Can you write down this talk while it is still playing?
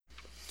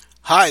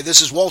Hi,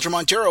 this is Walter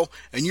Montero,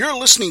 and you're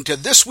listening to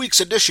this week's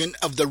edition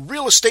of the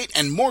Real Estate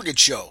and Mortgage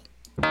Show.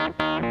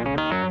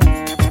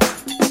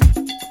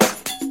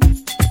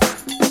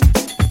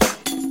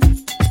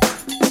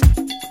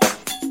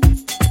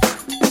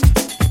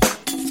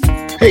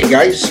 Hey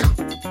guys,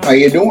 how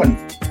you doing?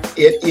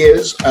 It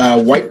is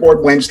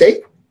Whiteboard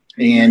Wednesday,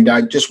 and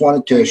I just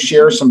wanted to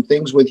share some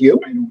things with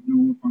you.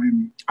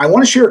 I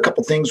want to share a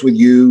couple things with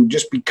you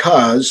just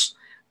because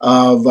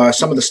of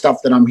some of the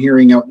stuff that I'm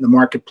hearing out in the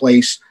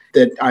marketplace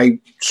that I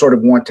sort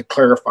of want to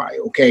clarify,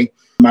 okay?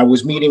 I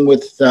was meeting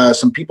with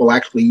some people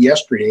actually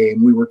yesterday,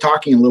 and we were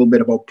talking a little bit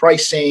about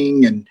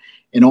pricing and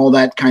all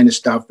that kind of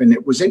stuff, and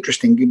it was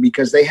interesting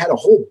because they had a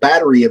whole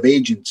battery of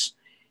agents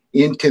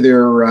into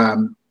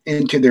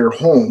their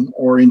home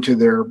or into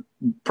their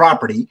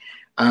property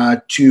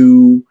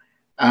to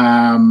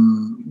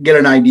get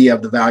an idea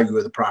of the value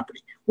of the property,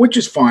 which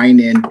is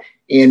fine.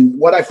 And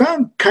what I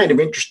found kind of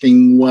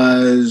interesting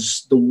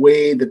was the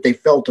way that they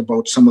felt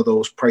about some of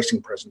those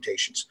pricing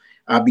presentations.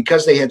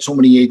 Because they had so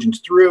many agents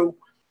through,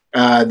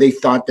 they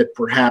thought that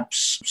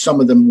perhaps some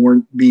of them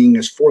weren't being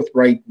as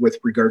forthright with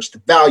regards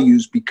to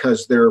values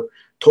because their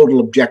total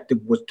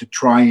objective was to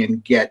try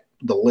and get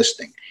the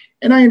listing.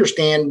 And I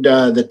understand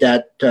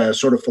that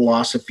sort of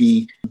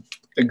philosophy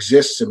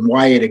exists and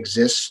why it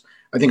exists.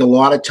 I think a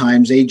lot of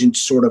times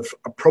agents sort of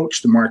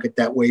approach the market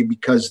that way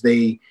because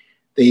they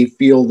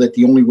feel that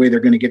the only way they're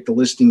going to get the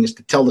listing is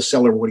to tell the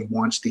seller what he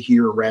wants to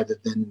hear rather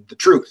than the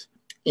truth.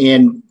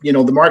 And, you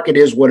know, the market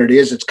is what it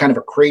is. It's kind of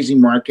a crazy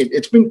market.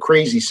 It's been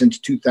crazy since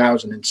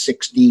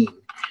 2016.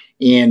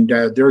 And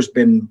there's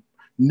been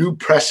new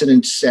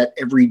precedents set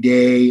every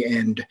day.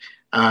 And,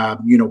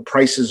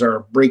 prices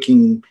are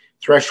breaking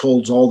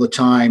thresholds all the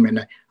time.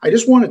 And I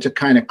just wanted to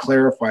kind of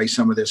clarify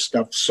some of this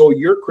stuff so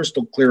you're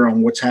crystal clear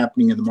on what's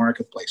happening in the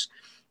marketplace.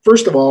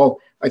 First of all,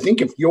 I think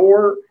if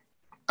you're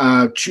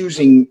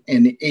choosing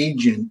an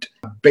agent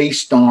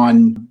based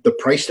on the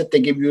price that they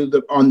give you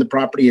on the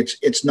property,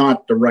 it's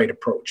not the right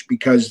approach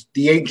because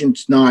the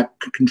agent's not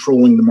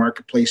controlling the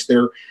marketplace.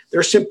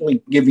 They're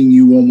simply giving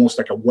you almost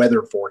like a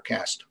weather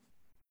forecast.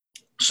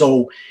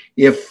 So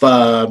if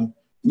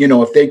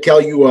they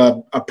tell you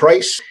a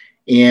price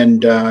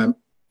and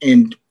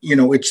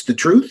it's the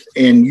truth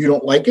and you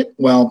don't like it,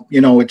 well,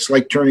 it's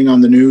like turning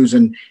on the news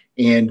and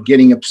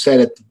getting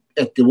upset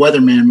at the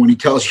weatherman when he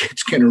tells you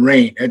it's going to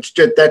rain. That's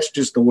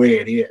just the way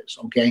it is.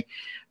 Okay.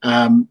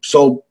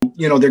 So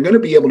they're going to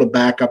be able to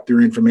back up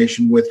their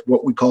information with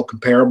what we call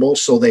comparables.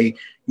 So they,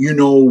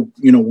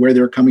 where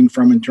they're coming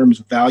from in terms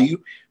of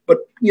value, but,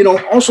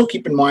 also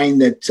keep in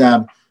mind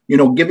that,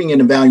 giving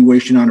an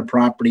evaluation on a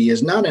property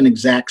is not an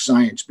exact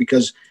science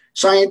because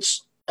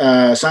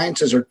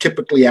sciences are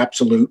typically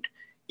absolute.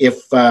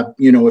 If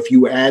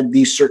you add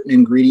these certain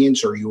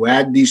ingredients or you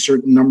add these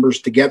certain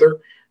numbers together,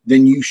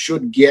 then you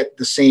should get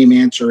the same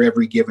answer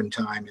every given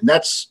time. And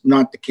that's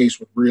not the case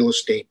with real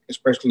estate,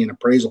 especially in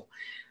appraisal.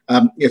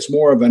 It's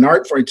more of an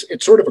art form.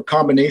 It's sort of a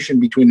combination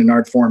between an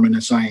art form and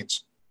a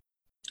science.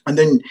 And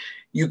then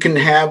you can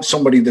have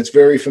somebody that's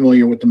very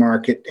familiar with the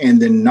market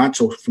and then not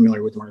so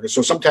familiar with the market.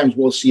 So sometimes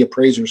we'll see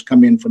appraisers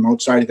come in from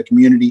outside of the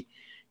community.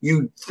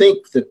 You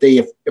think that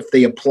if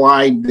they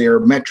applied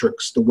their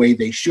metrics the way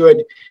they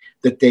should,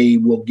 that they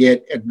will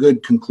get a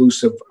good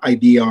conclusive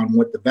idea on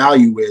what the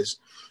value is.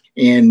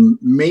 And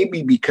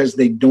maybe because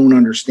they don't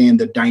understand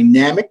the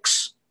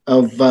dynamics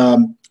of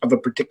a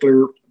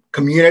particular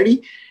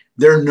community,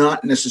 they're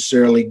not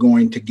necessarily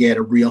going to get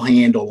a real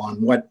handle on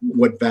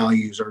what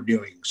values are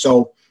doing.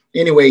 So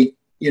anyway,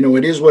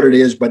 it is what it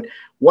is. But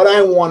what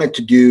I wanted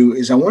to do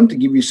is I wanted to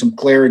give you some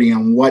clarity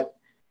on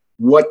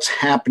what's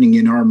happening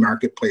in our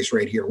marketplace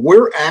right here.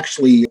 We're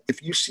actually,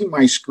 if you see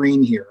my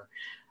screen here,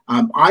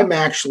 I'm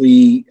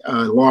actually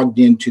logged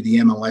into the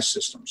MLS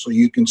system, so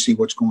you can see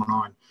what's going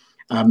on.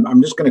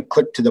 I'm just going to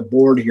click to the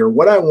board here.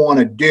 What I want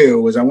to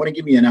do is I want to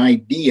give you an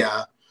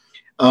idea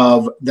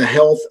of the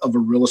health of a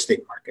real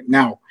estate market.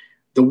 Now,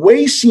 the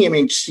way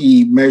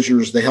CMHC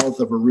measures the health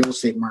of a real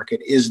estate market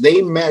is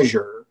they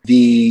measure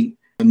the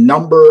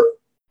number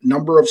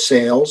of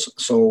sales.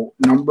 So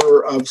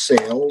number of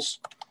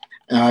sales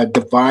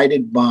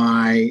divided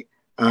by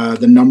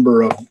the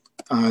number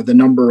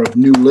of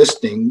new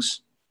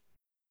listings,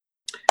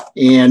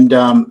 and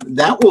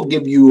that will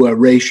give you a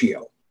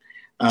ratio.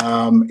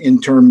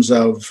 In terms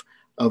of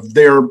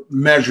their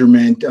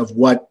measurement of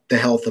what the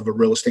health of a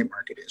real estate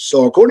market is.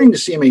 So according to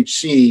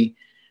CMHC,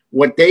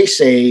 what they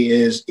say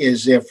is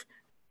if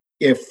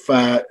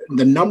the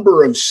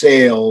number of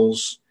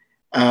sales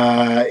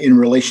in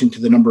relation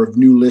to the number of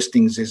new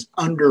listings is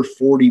under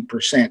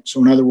 40%.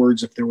 So in other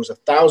words, if there was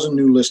 1,000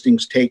 new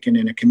listings taken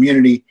in a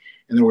community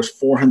and there was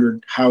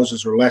 400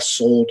 houses or less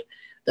sold,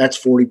 that's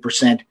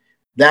 40%.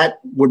 That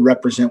would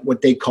represent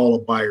what they call a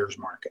buyer's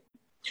market.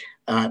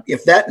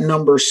 If that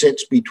number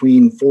sits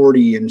between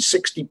 40 and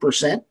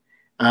 60%,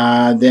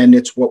 then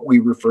it's what we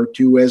refer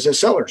to as a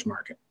seller's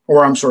market,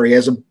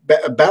 as a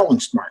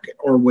balanced market,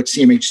 or what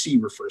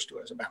CMHC refers to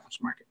as a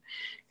balanced market.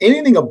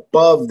 anything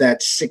above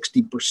that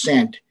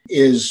 60%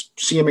 is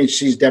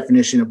CMHC's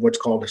definition of what's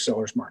called a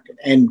seller's market.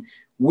 And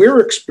we're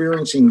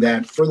experiencing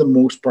that for the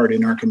most part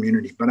in our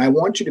community. But I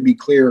want you to be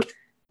clear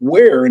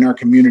where in our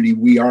community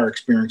we are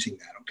experiencing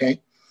that,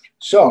 okay?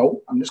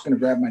 So I'm just going to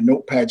grab my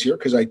notepads here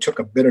because I took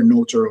a bit of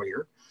notes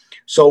earlier.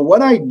 So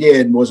what I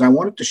did was I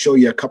wanted to show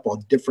you a couple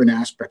of different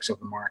aspects of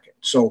the market.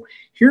 So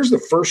here's the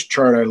first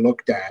chart I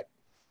looked at.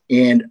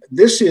 And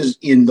this is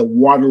in the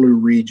Waterloo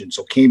region.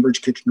 So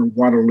Cambridge, Kitchener,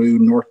 Waterloo,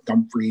 North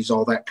Dumfries,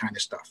 all that kind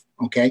of stuff.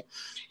 Okay.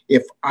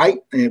 I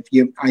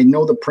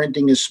know the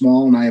printing is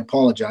small and I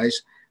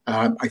apologize.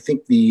 I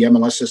think the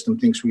MLS system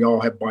thinks we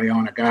all have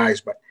bionic eyes,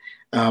 but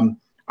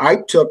I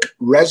took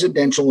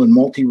residential and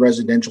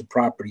multi-residential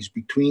properties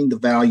between the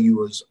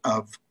values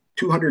of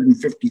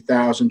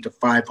 250,000 to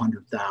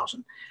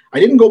 500,000. I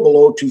didn't go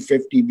below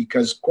 250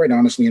 because quite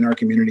honestly, in our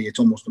community, it's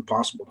almost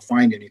impossible to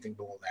find anything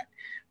below that.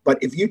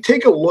 But if you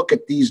take a look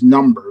at these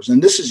numbers,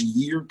 and this is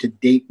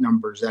year-to-date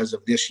numbers as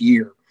of this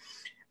year,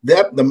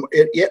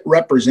 it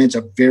represents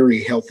a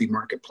very healthy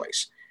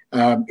marketplace.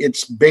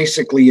 It's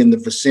basically in the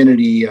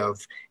vicinity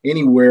of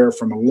anywhere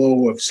from a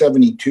low of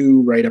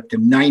 72 right up to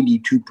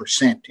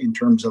 92% in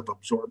terms of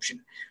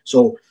absorption.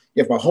 So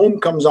if a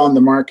home comes on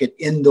the market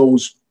in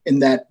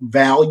that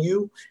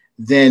value,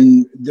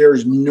 then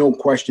there's no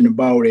question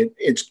about it.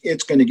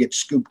 It's going to get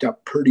scooped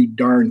up pretty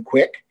darn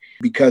quick.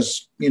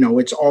 Because,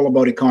 it's all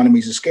about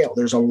economies of scale.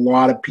 There's a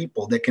lot of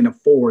people that can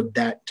afford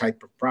that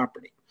type of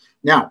property.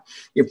 Now,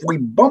 if we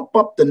bump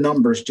up the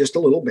numbers just a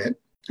little bit,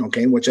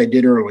 okay, which I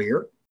did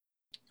earlier.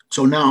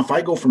 So now if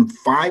I go from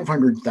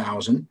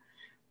 500,000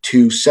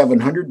 to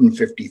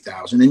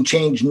 750,000 and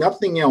change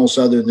nothing else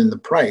other than the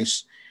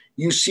price,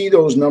 you see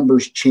those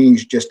numbers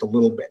change just a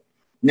little bit.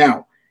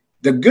 Now,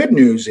 the good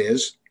news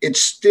is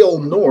it's still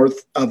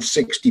north of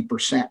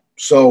 60%.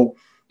 So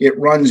it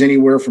runs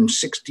anywhere from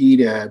 60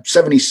 to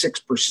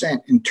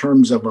 76% in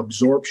terms of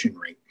absorption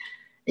rate.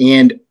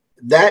 And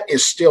that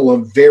is still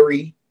a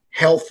very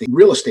healthy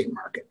real estate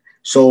market.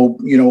 So,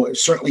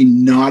 it's certainly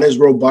not as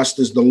robust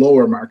as the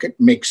lower market.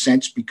 Makes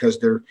sense because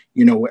they're,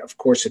 of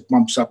course, it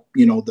bumps up,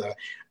 the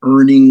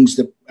earnings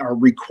that are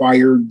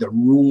required, the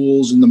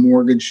rules in the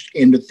mortgage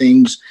end of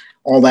things,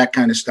 all that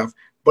kind of stuff.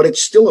 But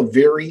it's still a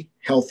very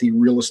healthy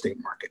real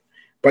estate market.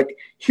 But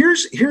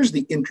here's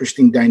the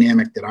interesting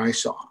dynamic that I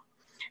saw.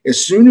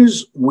 As soon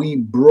as we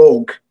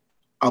broke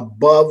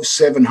above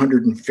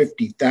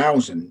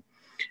 750,000,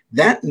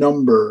 that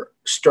number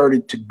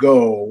started to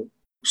go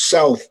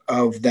south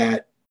of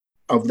that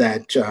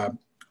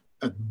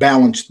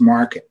balanced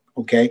market.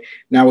 Okay.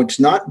 Now it's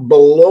not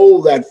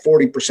below that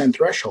 40%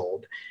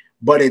 threshold,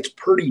 but it's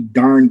pretty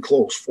darn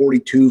close.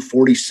 42,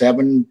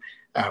 47,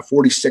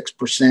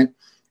 46%.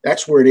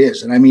 That's where it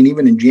is. And I mean,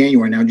 even in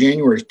January, now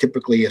January is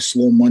typically a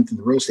slow month in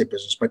the real estate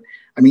business, but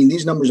I mean,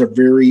 these numbers are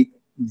very,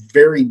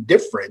 very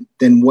different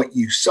than what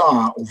you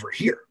saw over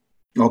here.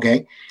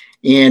 Okay.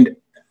 And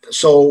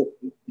so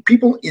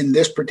people in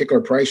this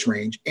particular price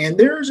range, and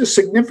there's a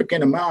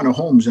significant amount of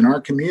homes in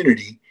our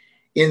community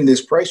in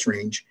this price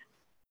range,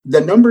 the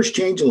numbers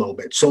change a little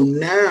bit. So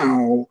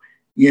now,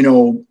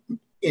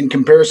 in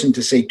comparison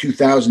to say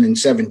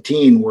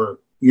 2017, where,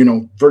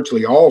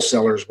 virtually all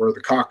sellers were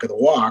the cock of the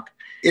walk,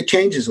 it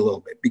changes a little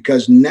bit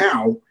because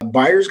now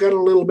buyers got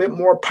a little bit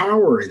more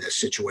power in this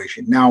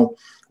situation. Now,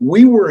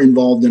 we were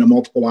involved in a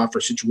multiple offer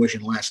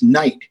situation last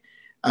night,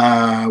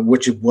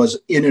 which was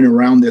in and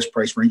around this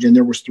price range. And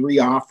there was 3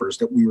 offers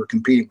that we were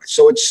competing with.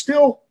 So it's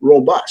still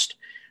robust.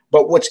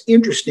 But what's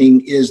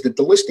interesting is that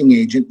the listing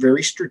agent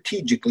very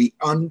strategically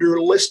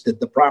underlisted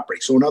the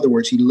property. So in other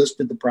words, he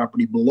listed the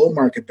property below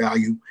market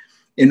value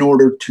in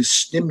order to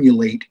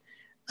stimulate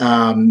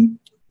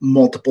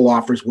multiple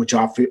offers, which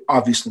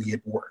obviously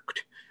it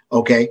worked.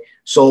 Okay,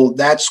 so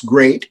that's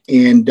great.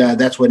 And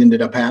that's what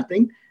ended up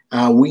happening.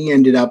 We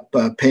ended up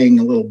paying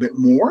a little bit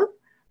more,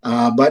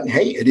 but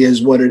hey, it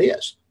is what it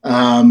is.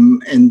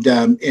 And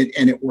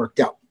it worked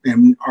out.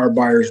 And our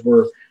buyers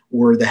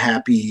were the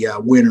happy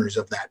winners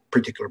of that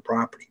particular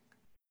property.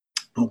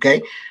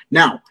 Okay,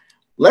 now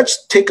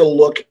let's take a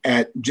look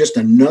at just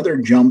another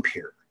jump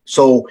here.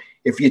 So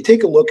if you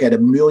take a look at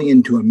 $1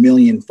 million to $1.5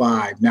 million,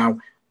 now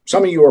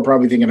some of you are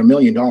probably thinking $1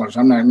 million.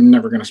 I'm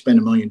never going to spend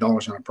 $1 million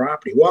on a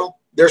property. Well,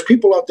 there's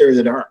people out there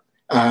that are.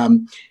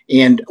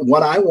 And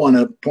what I want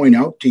to point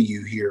out to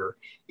you here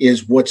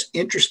is what's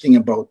interesting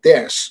about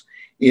this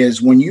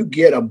is when you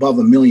get above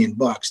 $1 million,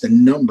 the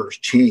numbers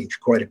change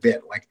quite a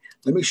bit. Like,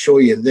 let me show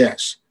you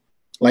this.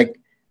 Like,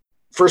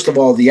 first of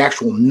all, the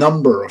actual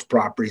number of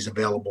properties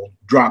available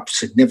dropped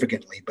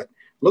significantly, but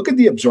look at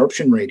the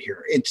absorption rate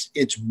here.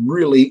 It's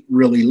really,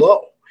 really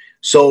low.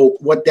 So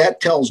what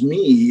that tells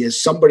me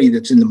is somebody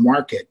that's in the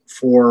market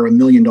for $1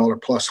 million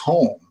plus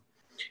home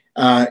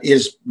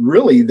is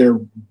really, they're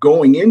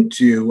going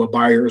into a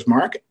buyer's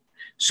market.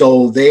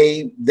 So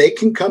they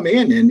can come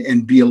in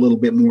and be a little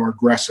bit more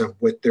aggressive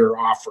with their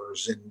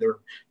offers and their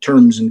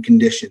terms and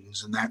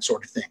conditions and that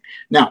sort of thing.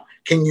 Now,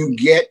 can you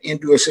get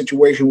into a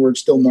situation where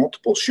it's still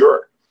multiple?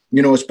 Sure.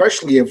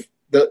 Especially if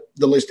the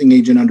listing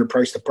agent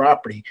underpriced the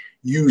property,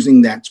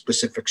 using that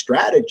specific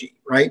strategy,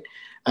 right?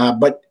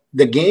 But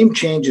the game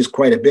changes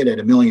quite a bit at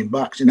 $1 million.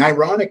 And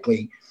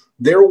ironically,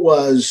 there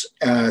was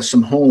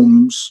some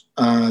homes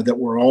that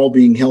were all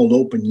being held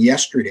open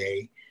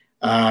yesterday.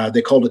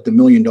 They called it the $1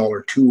 Million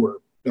Tour.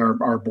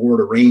 Our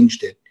board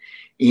arranged it.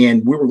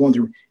 And we were going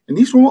through, and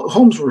these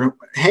homes were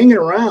hanging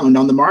around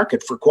on the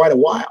market for quite a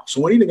while.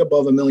 So anything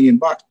above $1 million,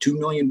 $2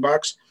 million,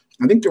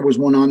 I think there was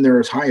one on there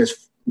as high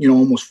as,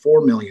 almost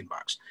 $4 million.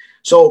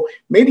 So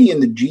maybe in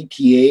the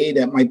GTA,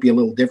 that might be a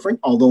little different,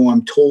 although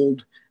I'm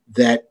told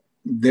that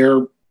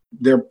their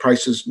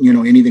prices,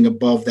 anything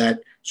above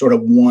that sort of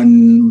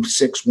 1.6,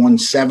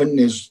 1.7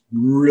 is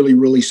really,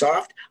 really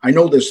soft. I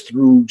know this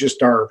through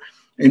just our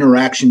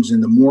interactions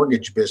in the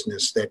mortgage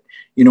business that,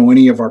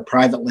 any of our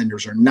private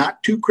lenders are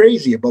not too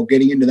crazy about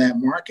getting into that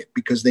market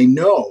because they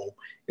know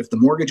if the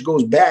mortgage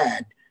goes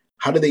bad,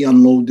 how do they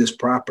unload this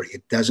property?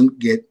 It doesn't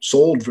get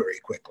sold very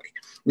quickly.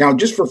 Now,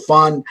 just for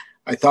fun,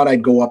 I thought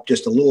I'd go up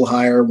just a little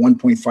higher,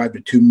 1.5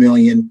 to 2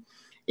 million.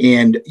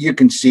 And you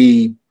can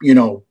see,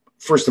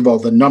 first of all,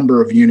 the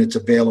number of units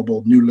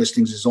available, new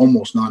listings is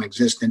almost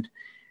non-existent,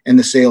 and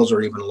the sales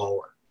are even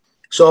lower.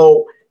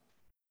 So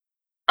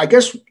I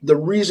guess the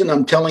reason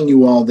I'm telling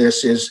you all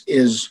this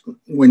is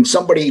when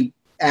somebody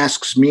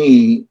asks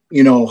me,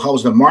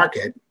 how's the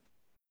market?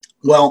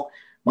 Well,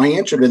 my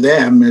answer to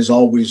them is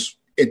always,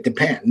 it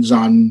depends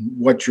on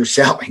what you're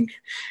selling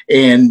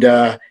and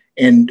or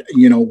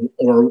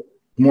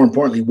more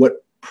importantly,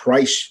 what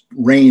price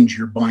range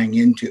you're buying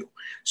into.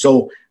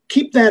 So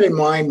keep that in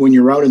mind when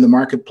you're out in the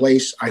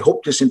marketplace. I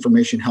hope this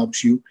information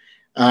helps you.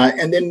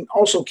 And then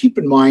also keep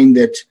in mind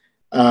that,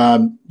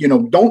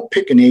 don't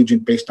pick an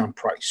agent based on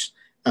price,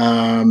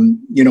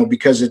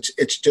 because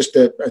it's just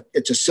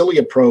it's a silly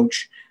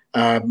approach.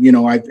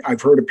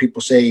 I've heard of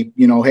people say,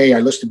 hey, I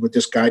listed with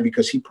this guy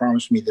because he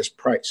promised me this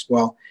price.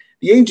 Well,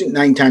 the agent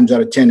 9 times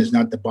out of 10 is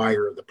not the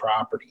buyer of the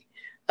property.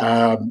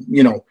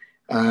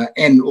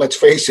 And let's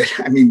face it,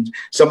 I mean,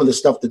 some of the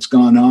stuff that's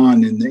gone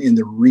on in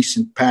the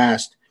recent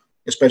past,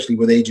 especially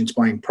with agents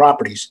buying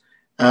properties,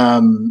 I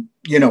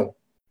don't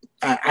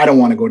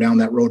want to go down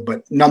that road,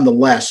 but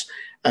nonetheless,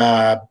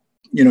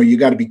 you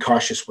got to be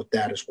cautious with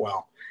that as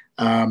well.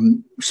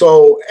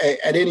 So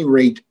at any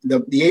rate,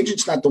 the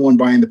agent's not the one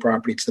buying the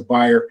property, it's the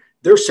buyer.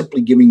 They're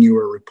simply giving you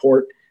a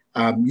report.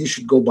 You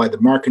should go by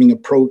the marketing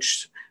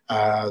approach,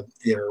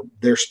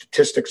 their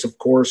statistics, of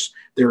course,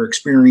 their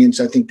experience.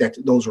 I think that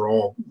those are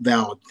all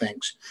valid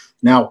things.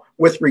 Now,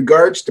 with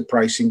regards to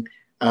pricing,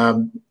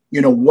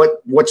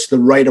 what's the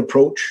right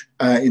approach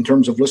in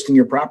terms of listing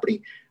your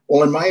property?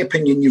 Well, in my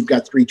opinion, you've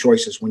got 3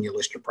 choices when you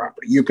list your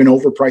property. You can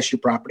overprice your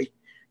property,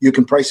 you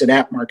can price it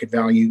at market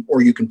value,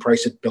 or you can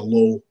price it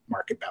below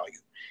market value.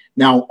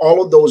 Now,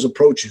 all of those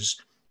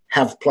approaches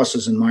have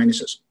pluses and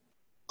minuses.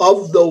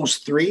 Of those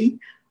 3,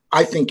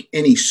 I think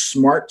any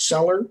smart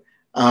seller,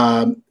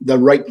 the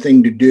right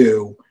thing to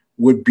do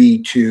would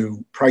be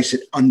to price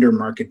it under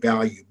market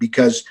value,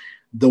 because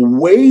the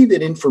way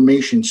that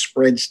information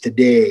spreads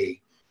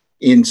today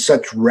in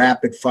such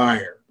rapid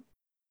fire,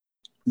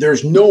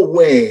 there's no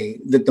way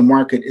that the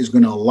market is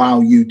going to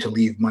allow you to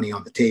leave money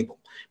on the table,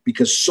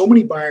 because so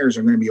many buyers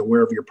are going to be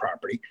aware of your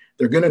property.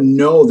 They're going to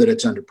know that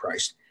it's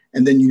underpriced.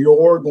 And then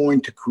you're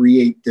going to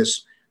create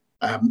this,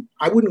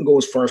 I wouldn't go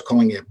as far as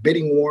calling it a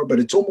bidding war, but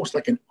it's almost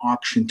like an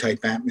auction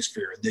type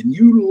atmosphere. Then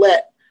you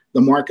let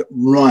the market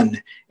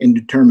run and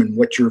determine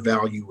what your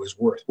value is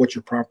worth, what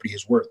your property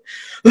is worth.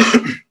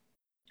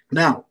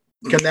 Now,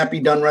 can that be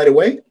done right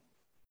away?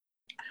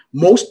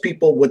 Most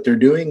people, what they're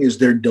doing is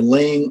they're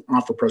delaying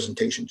offer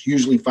presentations,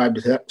 usually 5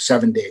 to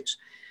 7 days.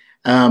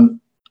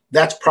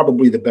 That's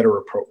probably the better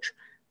approach.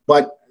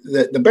 But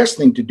the best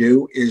thing to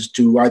do is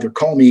to either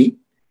call me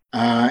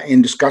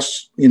and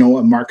discuss, a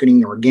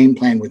marketing or a game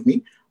plan with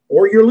me,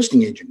 or your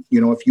listing agent.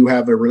 If you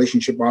have a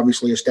relationship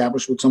obviously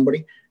established with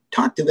somebody,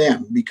 talk to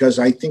them, because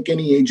I think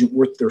any agent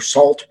worth their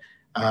salt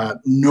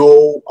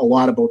know a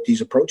lot about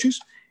these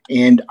approaches,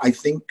 and I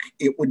think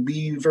it would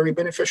be very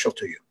beneficial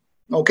to you.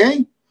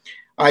 Okay?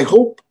 I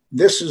hope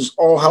this is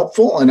all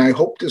helpful, and I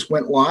hope this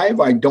went live.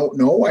 I don't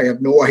know. I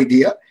have no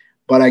idea,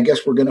 but I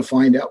guess we're going to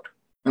find out.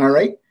 All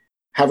right?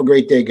 Have a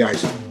great day,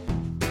 guys.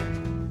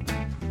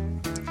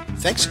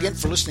 Thanks again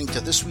for listening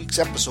to this week's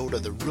episode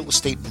of the Real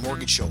Estate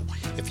Mortgage Show.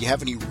 If you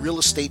have any real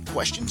estate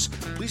questions,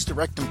 please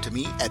direct them to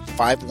me at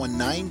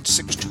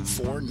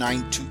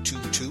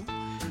 519-624-9222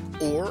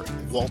 or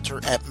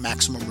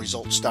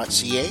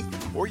walter@maximumresults.ca,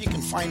 or you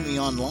can find me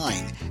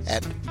online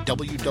at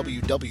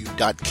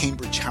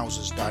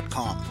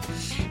www.cambridgehouses.com.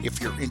 If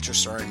your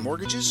interests are in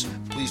mortgages,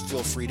 please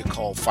feel free to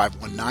call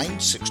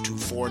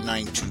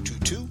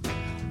 519-624-9222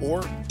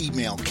 or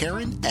email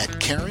Karen at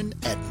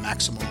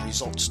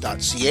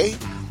maximumresults.ca,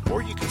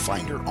 or you can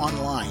find her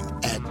online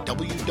at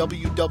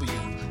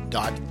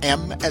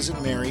www.m as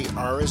in Mary,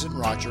 R as in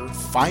Roger,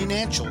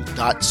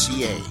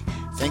 financial.ca.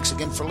 Thanks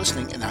again for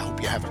listening, and I hope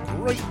you have a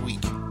great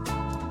week.